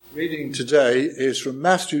Reading today is from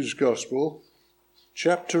Matthew's Gospel,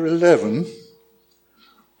 chapter 11,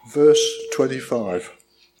 verse 25.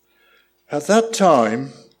 At that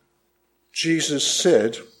time, Jesus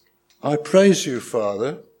said, I praise you,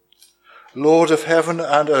 Father, Lord of heaven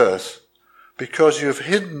and earth, because you have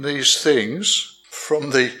hidden these things from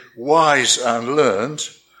the wise and learned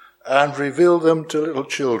and revealed them to little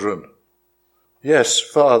children. Yes,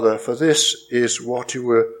 Father, for this is what you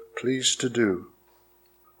were pleased to do.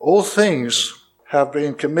 All things have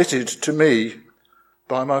been committed to me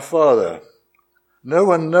by my Father. No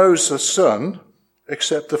one knows the Son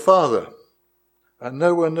except the Father, and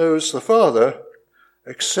no one knows the Father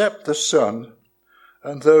except the Son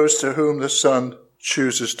and those to whom the Son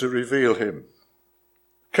chooses to reveal him.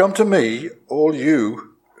 Come to me, all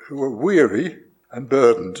you who are weary and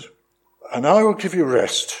burdened, and I will give you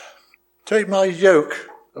rest. Take my yoke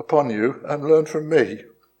upon you and learn from me.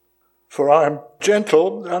 For I am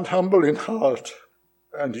gentle and humble in heart,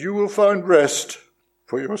 and you will find rest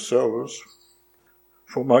for your souls.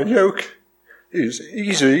 For my yoke is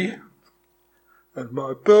easy, and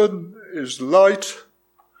my burden is light,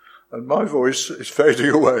 and my voice is fading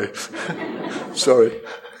away. Sorry.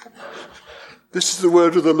 This is the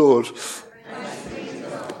word of the Lord.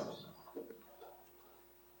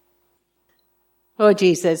 Lord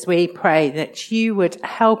Jesus, we pray that you would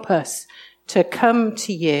help us to come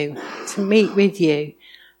to you, to meet with you,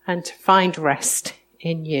 and to find rest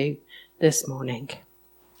in you this morning.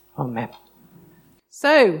 Amen.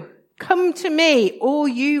 So, come to me, all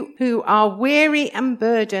you who are weary and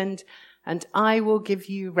burdened, and I will give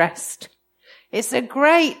you rest. It's a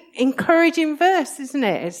great, encouraging verse, isn't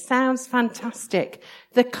it? It sounds fantastic.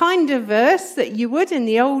 The kind of verse that you would in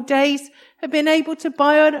the old days have been able to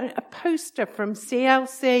buy a poster from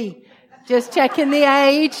CLC. Just checking the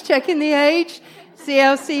age.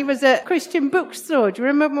 CLC was a Christian bookstore. Do you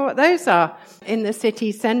remember what those are? In the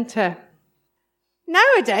city centre.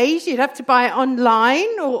 Nowadays, you'd have to buy it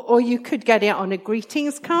online, or you could get it on a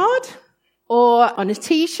greetings card, or on a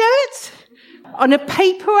T-shirt, on a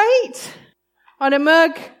paperweight, on a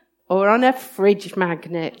mug, or on a fridge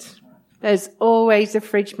magnet. There's always a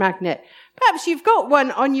fridge magnet. Perhaps you've got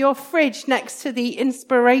one on your fridge next to the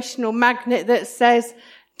inspirational magnet that says,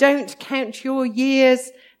 don't count your years,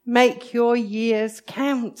 make your years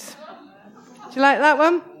count. Do you like that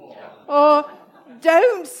one? Or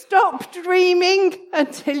don't stop dreaming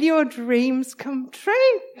until your dreams come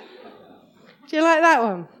true. Do you like that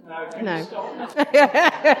one? No.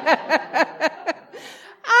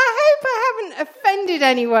 I hope I haven't offended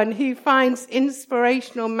anyone who finds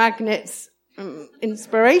inspirational magnets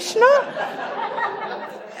inspirational.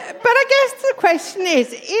 But I guess the question is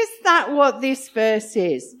that what this verse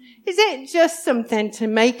is? Is it just something to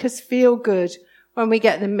make us feel good when we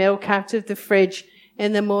get the milk out of the fridge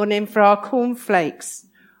in the morning for our cornflakes?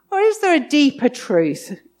 Or is there a deeper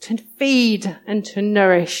truth to feed and to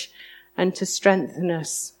nourish and to strengthen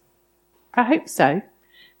us? I hope so,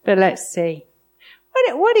 but let's see.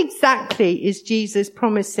 What exactly is Jesus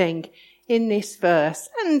promising in this verse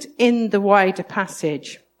and in the wider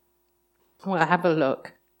passage? We'll have a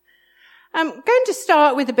look. I'm going to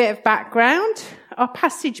start with a bit of background. Our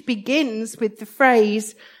passage begins with the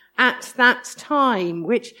phrase, at that time,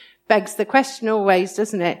 which begs the question always,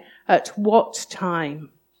 doesn't it? At what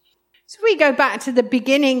time? So if we go back to the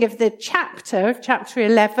beginning of the chapter, of chapter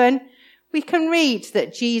 11, we can read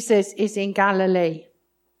that Jesus is in Galilee.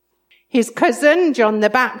 His cousin, John the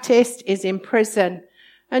Baptist, is in prison.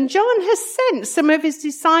 And John has sent some of his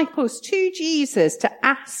disciples to Jesus to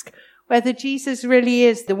ask whether Jesus really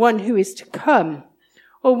is the one who is to come,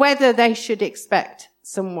 or whether they should expect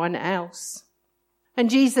someone else. And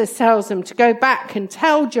Jesus tells them to go back and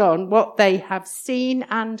tell John what they have seen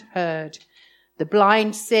and heard. The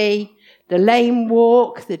blind see, the lame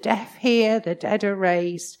walk, the deaf hear, the dead are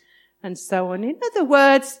raised, and so on. In other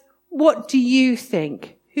words, what do you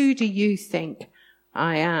think? Who do you think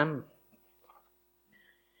I am?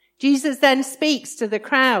 Jesus then speaks to the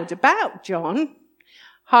crowd about John,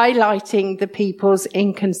 highlighting the people's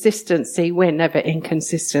inconsistency. We're never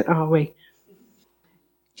inconsistent, are we?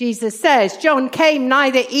 Jesus says, John came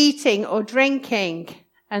neither eating or drinking,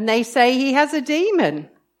 and they say he has a demon.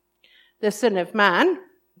 The Son of Man,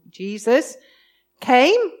 Jesus,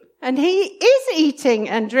 came, and he is eating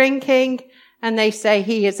and drinking, and they say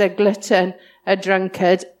he is a glutton, a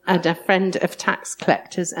drunkard, and a friend of tax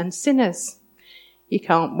collectors and sinners. You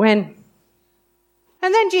can't win.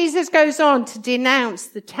 And then Jesus goes on to denounce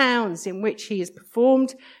the towns in which he has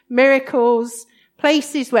performed miracles,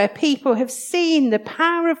 places where people have seen the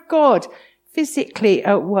power of God physically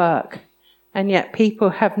at work, and yet people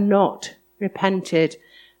have not repented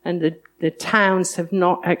and the towns have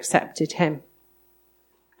not accepted him.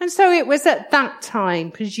 And so it was at that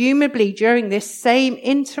time, presumably during this same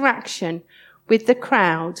interaction with the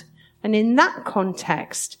crowd, and in that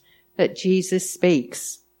context, that Jesus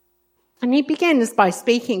speaks. And he begins by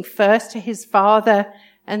speaking first to his Father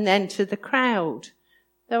and then to the crowd,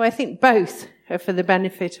 though I think both are for the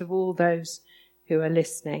benefit of all those who are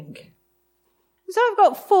listening. So I've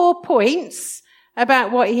got 4 points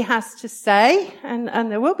about what he has to say, and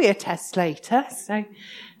there will be a test later, so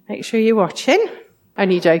make sure you're watching.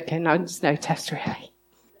 Only joking, there's no test really.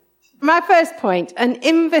 My first point, an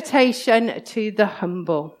invitation to the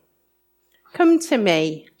humble. Come to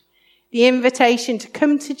me. The invitation to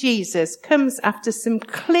come to Jesus comes after some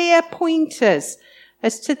clear pointers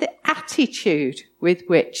as to the attitude with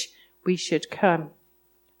which we should come,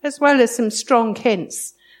 as well as some strong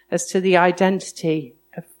hints as to the identity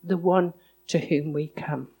of the one to whom we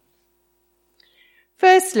come.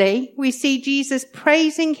 Firstly, we see Jesus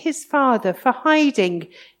praising his Father for hiding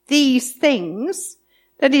these things,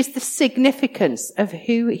 that is the significance of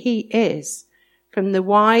who he is, from the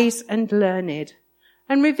wise and learned,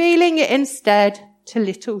 and revealing it instead to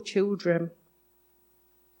little children.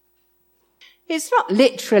 It's not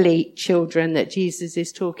literally children that Jesus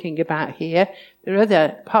is talking about here. There are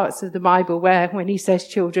other parts of the Bible where when he says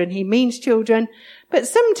children, he means children, but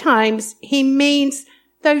sometimes he means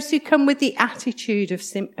those who come with the attitude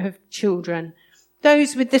of children,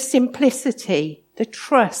 those with the simplicity, the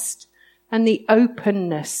trust, and the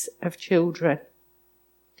openness of children.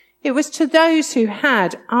 It was to those who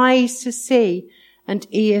had eyes to see and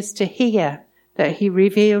ears to hear that he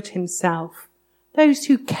revealed himself, those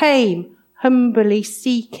who came humbly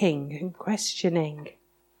seeking and questioning.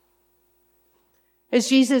 As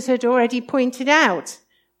Jesus had already pointed out,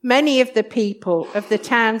 many of the people of the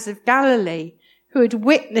towns of Galilee who had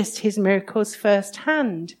witnessed his miracles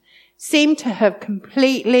firsthand seemed to have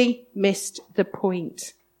completely missed the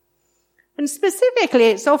point. And specifically,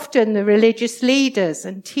 it's often the religious leaders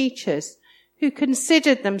and teachers who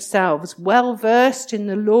considered themselves well versed in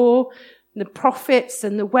the law, the prophets,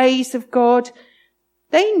 and the ways of God.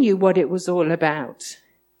 They knew what it was all about,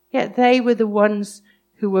 yet they were the ones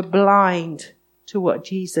who were blind to what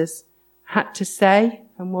Jesus had to say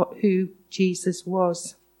and who Jesus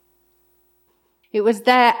was. It was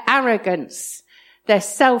their arrogance, their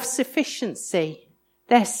self-sufficiency,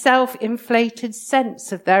 their self-inflated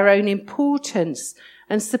sense of their own importance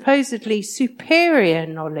and supposedly superior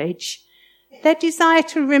knowledge, their desire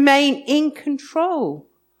to remain in control.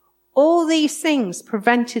 All these things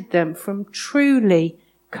prevented them from truly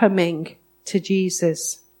coming to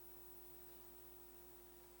Jesus.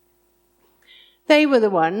 They were the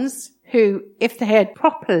ones who, if they had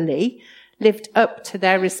properly lived up to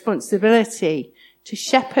their responsibility to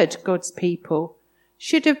shepherd God's people,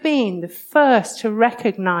 should have been the first to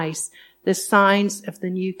recognize the signs of the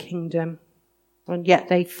new kingdom. And yet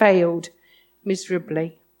they failed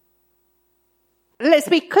miserably. Let's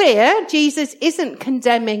be clear, Jesus isn't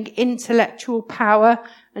condemning intellectual power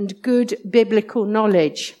and good biblical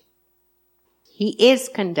knowledge. He is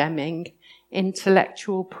condemning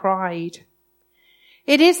intellectual pride.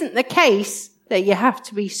 It isn't the case that you have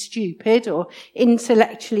to be stupid or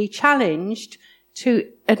intellectually challenged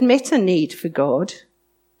to admit a need for God,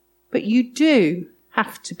 but you do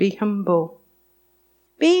have to be humble.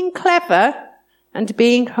 Being clever and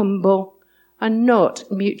being humble are not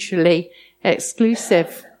mutually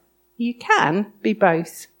exclusive. You can be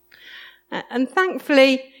both. And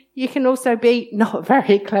thankfully, you can also be not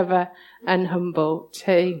very clever and humble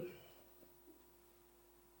too.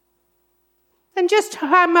 And just to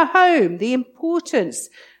hammer home the importance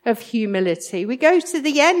of humility, we go to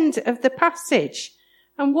the end of the passage.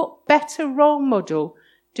 And what better role model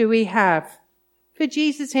do we have? For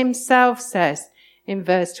Jesus himself says in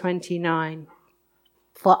verse 29,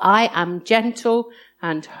 "For I am gentle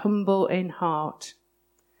and humble in heart."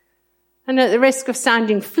 And at the risk of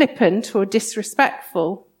sounding flippant or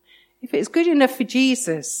disrespectful, if it's good enough for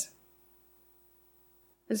Jesus.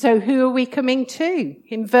 And so who are we coming to?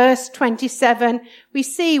 In verse 27, we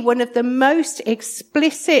see one of the most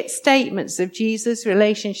explicit statements of Jesus'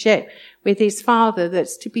 relationship with his Father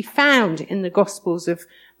that's to be found in the Gospels of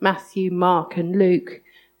Matthew, Mark, and Luke,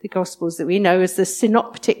 the Gospels that we know as the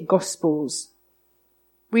Synoptic Gospels.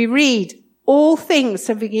 We read, "All things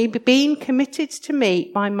have been committed to me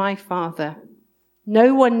by my Father.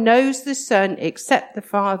 No one knows the Son except the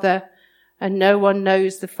Father, and no one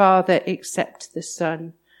knows the Father except the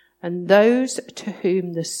Son, and those to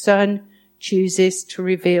whom the Son chooses to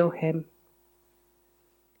reveal him."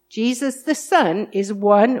 Jesus the Son is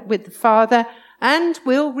one with the Father and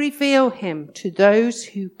will reveal him to those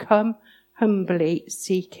who come humbly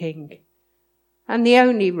seeking. And the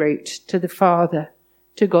only route to the Father,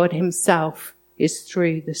 to God himself, is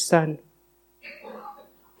through the Son.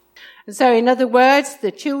 And so, in other words,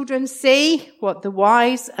 the children see what the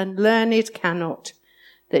wise and learned cannot,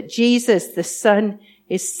 that Jesus, the Son,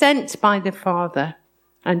 is sent by the Father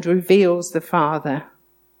and reveals the Father,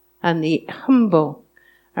 and the humble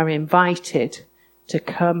are invited to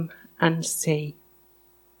come and see.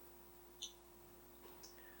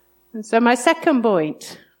 And so my second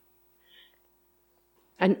point,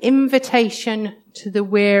 an invitation to the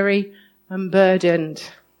weary and burdened.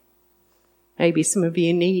 Maybe some of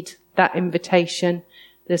you need that invitation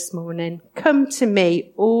this morning. Come to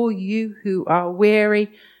me, all you who are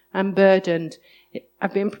weary and burdened.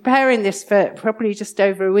 I've been preparing this for probably just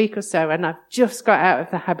over a week or so, and I've just got out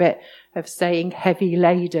of the habit of saying heavy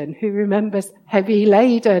laden. Who remembers heavy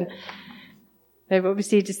laden? They've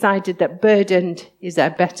obviously decided that burdened is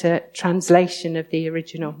a better translation of the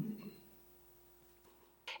original.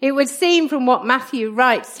 It would seem from what Matthew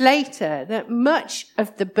writes later that much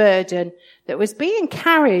of the burden that was being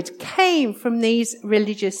carried came from these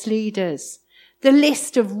religious leaders. The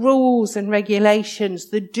list of rules and regulations,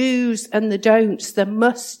 the do's and the don'ts, the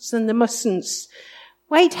musts and the mustn'ts,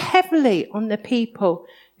 weighed heavily on the people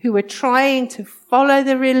who were trying to follow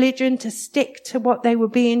the religion, to stick to what they were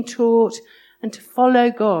being taught, and to follow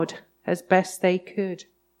God as best they could.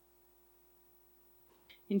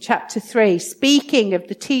 In chapter 3, speaking of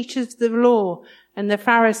the teachers of the law and the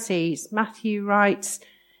Pharisees, Matthew writes,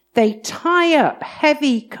 they tie up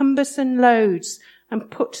heavy, cumbersome loads and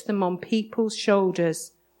put them on people's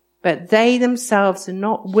shoulders, but they themselves are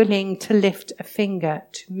not willing to lift a finger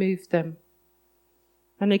to move them.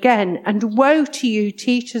 And again, and woe to you,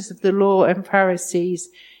 teachers of the law and Pharisees,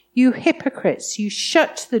 you hypocrites, you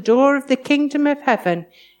shut the door of the kingdom of heaven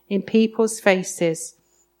in people's faces.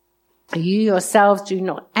 You yourselves do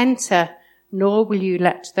not enter, nor will you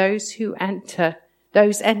let those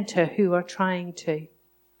enter who are trying to.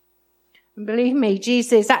 And believe me,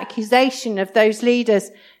 Jesus' accusation of those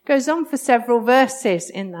leaders goes on for several verses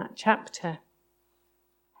in that chapter.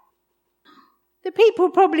 The people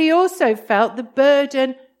probably also felt the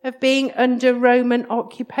burden of being under Roman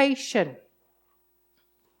occupation.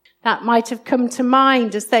 That might have come to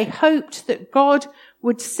mind as they hoped that God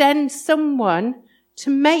would send someone to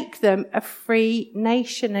make them a free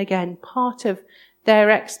nation again, part of their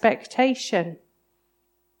expectation.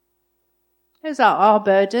 Those aren't our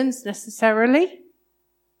burdens necessarily.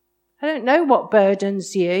 I don't know what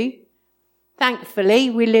burdens you.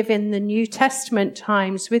 Thankfully, we live in the New Testament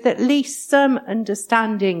times with at least some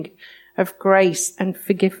understanding of grace and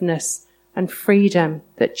forgiveness and freedom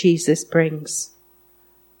that Jesus brings.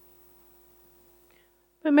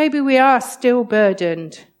 But maybe we are still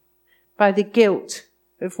burdened by the guilt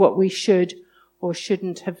of what we should or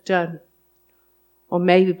shouldn't have done. Or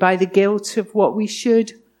maybe by the guilt of what we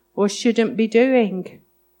should or shouldn't be doing.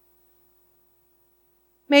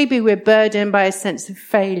 Maybe we're burdened by a sense of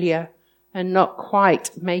failure and not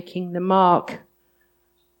quite making the mark.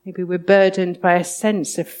 Maybe we're burdened by a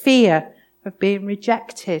sense of fear of being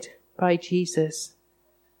rejected by Jesus.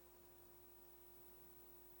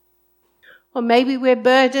 Or maybe we're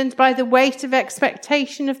burdened by the weight of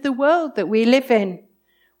expectation of the world that we live in.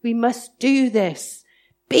 We must do this,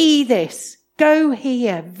 be this, go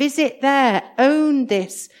here, visit there, own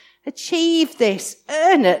this, achieve this,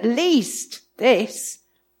 earn at least this.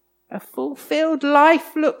 A fulfilled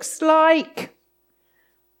life looks like.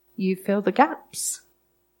 You fill the gaps.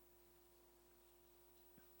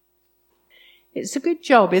 It's a good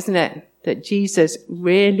job, isn't it, that Jesus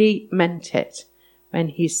really meant it when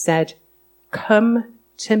he said, "Come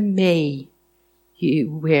to me, you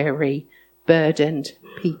weary, burdened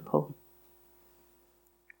people."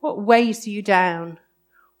 What weighs you down?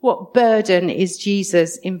 What burden is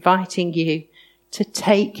Jesus inviting you to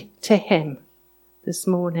take to him this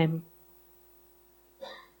morning?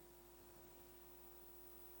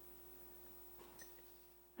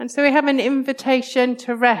 And so we have an invitation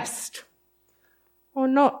to rest. Or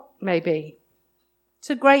not, maybe. It's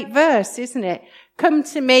a great verse, isn't it? Come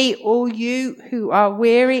to me, all you who are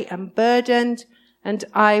weary and burdened, and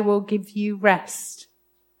I will give you rest.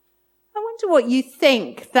 I wonder what you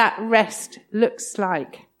think that rest looks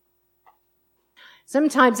like.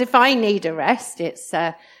 Sometimes if I need a rest, it's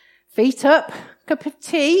feet up, cup of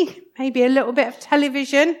tea, maybe a little bit of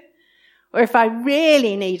television. Or if I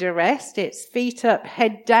really need a rest, it's feet up,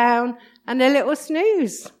 head down, and a little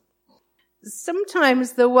snooze.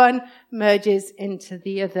 Sometimes the one merges into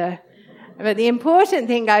the other. But the important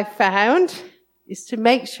thing I've found is to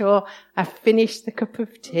make sure I finish the cup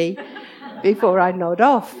of tea before I nod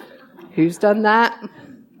off. Who's done that?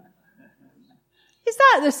 Is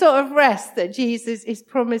that the sort of rest that Jesus is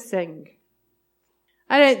promising?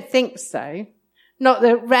 I don't think so. Not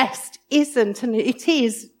that rest isn't, and it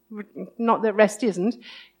is, not that rest isn't.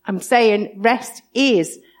 I'm saying rest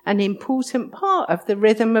is an important part of the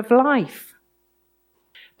rhythm of life.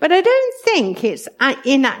 But I don't think it's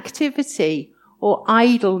inactivity or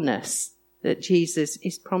idleness that Jesus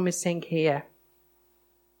is promising here.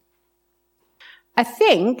 I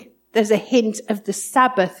think there's a hint of the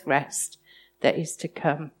Sabbath rest that is to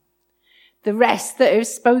come. The rest that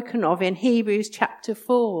is spoken of in Hebrews chapter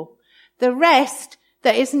 4. The rest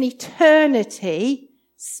that is an eternity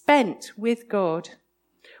spent with God,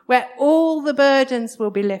 where all the burdens will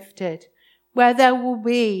be lifted, where there will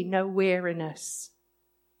be no weariness.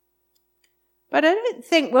 But I don't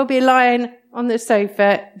think we'll be lying on the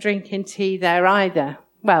sofa drinking tea there either.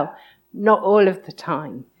 Well, not all of the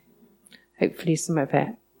time. Hopefully some of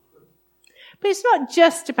it. But it's not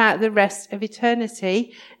just about the rest of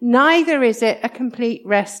eternity. Neither is it a complete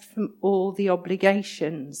rest from all the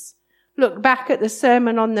obligations. Look back at the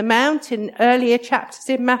Sermon on the Mount in earlier chapters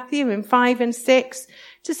in Matthew in 5 and 6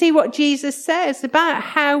 to see what Jesus says about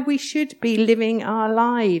how we should be living our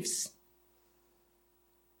lives.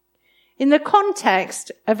 In the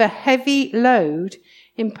context of a heavy load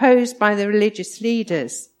imposed by the religious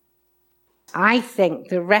leaders, I think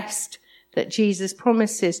the rest that Jesus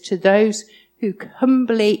promises to those who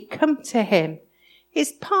humbly come to him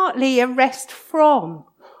is partly a rest from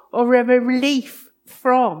or a relief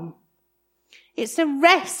from. It's a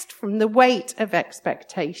rest from the weight of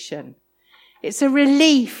expectation. It's a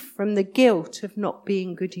relief from the guilt of not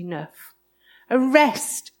being good enough. A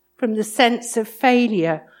rest from the sense of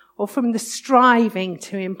failure or from the striving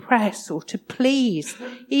to impress or to please,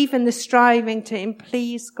 even the striving to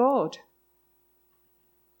please God.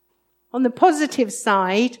 On the positive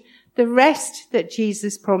side, the rest that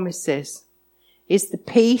Jesus promises is the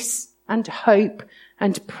peace and hope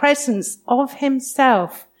and presence of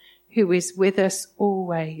himself who is with us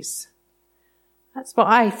always. That's what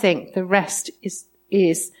I think the rest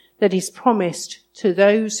is that is promised to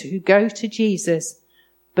those who go to Jesus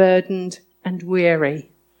burdened and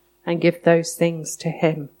weary and give those things to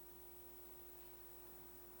him.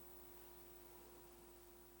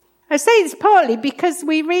 I say this partly because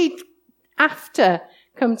we read after,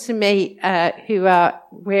 come to me who are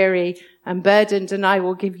weary and burdened and I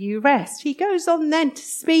will give you rest. He goes on then to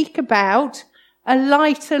speak about a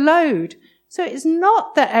lighter load. So it's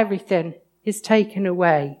not that everything is taken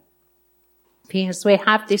away, because we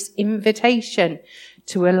have this invitation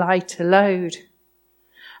to a lighter load.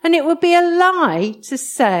 And it would be a lie to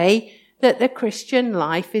say that the Christian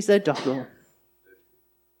life is a doddle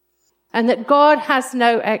and that God has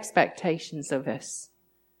no expectations of us.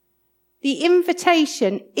 The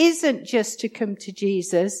invitation isn't just to come to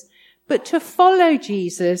Jesus, but to follow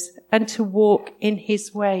Jesus and to walk in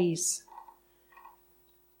his ways.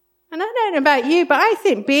 And I don't know about you, but I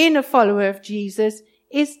think being a follower of Jesus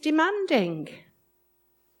is demanding.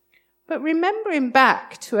 But remembering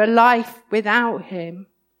back to a life without him,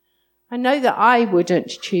 I know that I wouldn't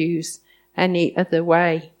choose any other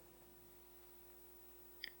way.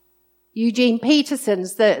 Eugene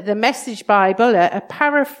Peterson's The Message Bible, a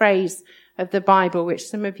paraphrase of the Bible, which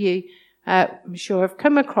some of you, I'm sure, have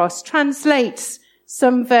come across, translates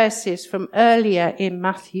some verses from earlier in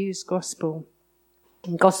Matthew's Gospel.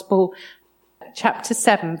 In Gospel chapter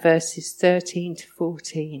 7, verses 13 to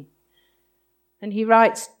 14. And he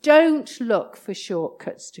writes, "Don't look for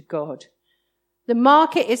shortcuts to God. The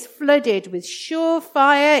market is flooded with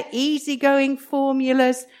surefire, easygoing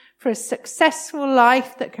formulas for a successful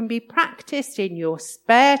life that can be practiced in your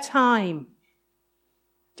spare time.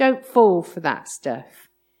 Don't fall for that stuff,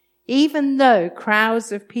 even though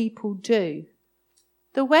crowds of people do.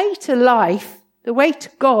 The way to life, the way to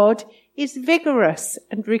God, is vigorous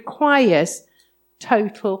and requires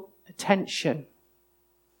total attention."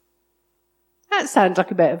 That sounds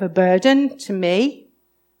like a bit of a burden to me.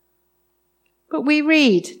 But we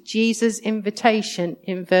read Jesus' invitation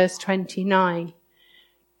in verse 29.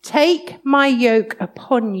 "Take my yoke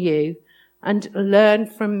upon you and learn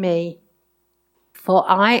from me, for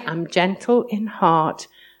I am gentle in heart,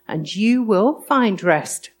 and you will find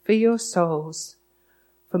rest for your souls.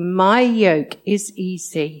 For my yoke is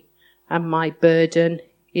easy and my burden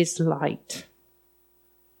is light."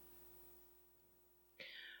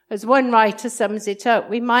 As one writer sums it up,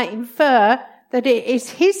 we might infer that it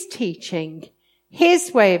is his teaching,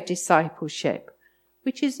 his way of discipleship,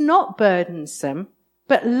 which is not burdensome,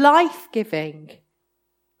 but life-giving.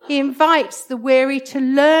 He invites the weary to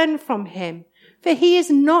learn from him, for he is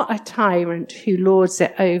not a tyrant who lords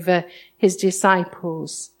it over his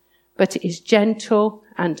disciples, but is gentle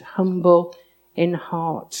and humble in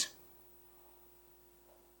heart.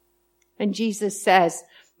 And Jesus says,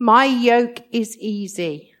 my yoke is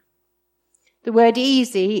easy. The word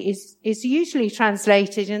easy is usually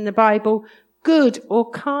translated in the Bible good or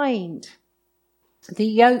kind. The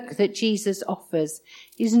yoke that Jesus offers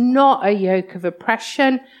is not a yoke of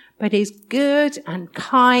oppression, but is good and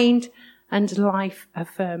kind and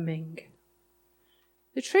life-affirming.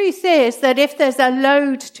 The truth is that if there's a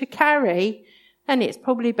load to carry, then it's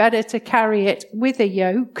probably better to carry it with a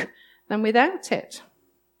yoke than without it.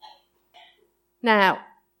 Now,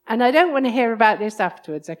 and I don't want to hear about this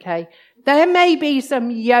afterwards, okay? There may be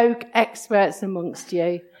some yoke experts amongst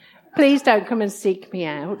you. Please don't come and seek me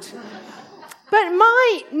out. But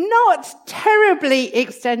my not terribly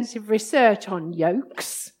extensive research on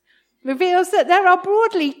yokes reveals that there are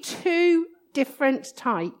broadly two different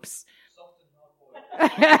types.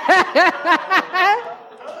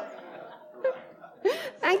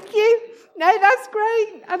 Thank you. No, that's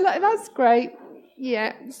great. That's great.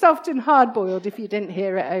 Yeah, soft and hard-boiled if you didn't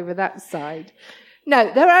hear it over that side. No,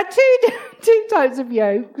 there are two types of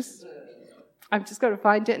yokes. I've just got to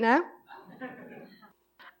find it now.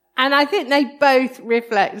 And I think they both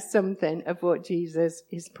reflect something of what Jesus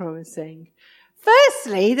is promising.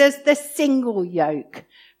 Firstly, there's the single yoke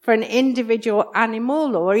for an individual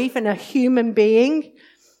animal or even a human being.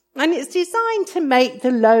 And it's designed to make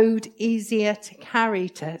the load easier to carry,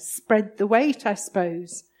 to spread the weight, I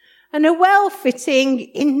suppose. And a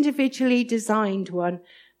well-fitting, individually designed one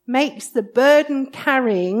makes the burden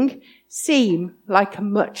carrying seem like a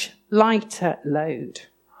much lighter load.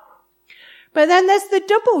 But then there's the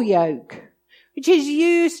double yoke, which is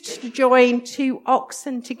used to join two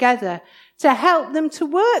oxen together to help them to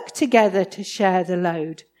work together to share the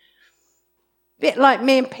load. Bit like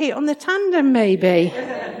me and Pete on the tandem, maybe.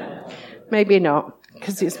 Maybe not,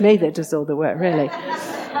 because it's me that does all the work, really.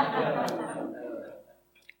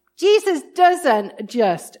 Jesus doesn't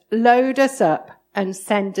just load us up and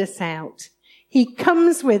send us out. He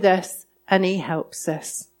comes with us and he helps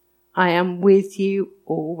us. I am with you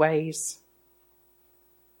always.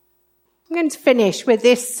 I'm going to finish with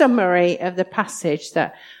this summary of the passage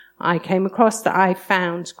that I came across that I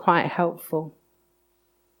found quite helpful.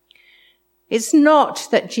 It's not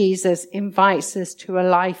that Jesus invites us to a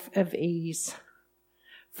life of ease.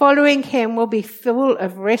 Following him will be full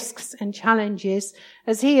of risks and challenges,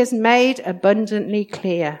 as he has made abundantly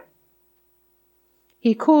clear.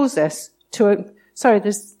 He calls us to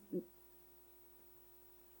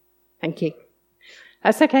thank you.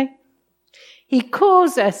 That's okay. He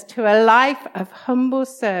calls us to a life of humble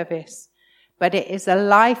service, but it is a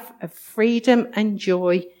life of freedom and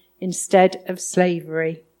joy instead of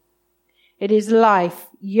slavery. It is life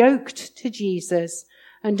yoked to Jesus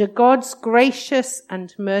under God's gracious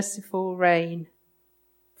and merciful reign,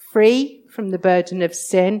 free from the burden of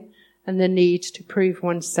sin and the need to prove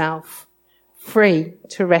oneself, free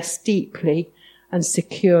to rest deeply and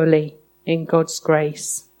securely in God's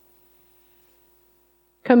grace.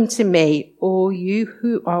 Come to me, all you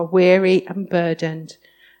who are weary and burdened,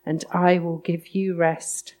 and I will give you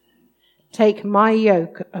rest. Take my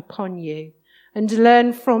yoke upon you and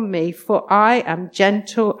learn from me, for I am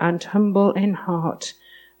gentle and humble in heart,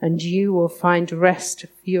 and you will find rest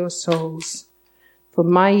for your souls. For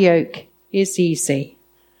my yoke is easy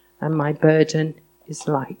and my burden is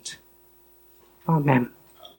light. Amen.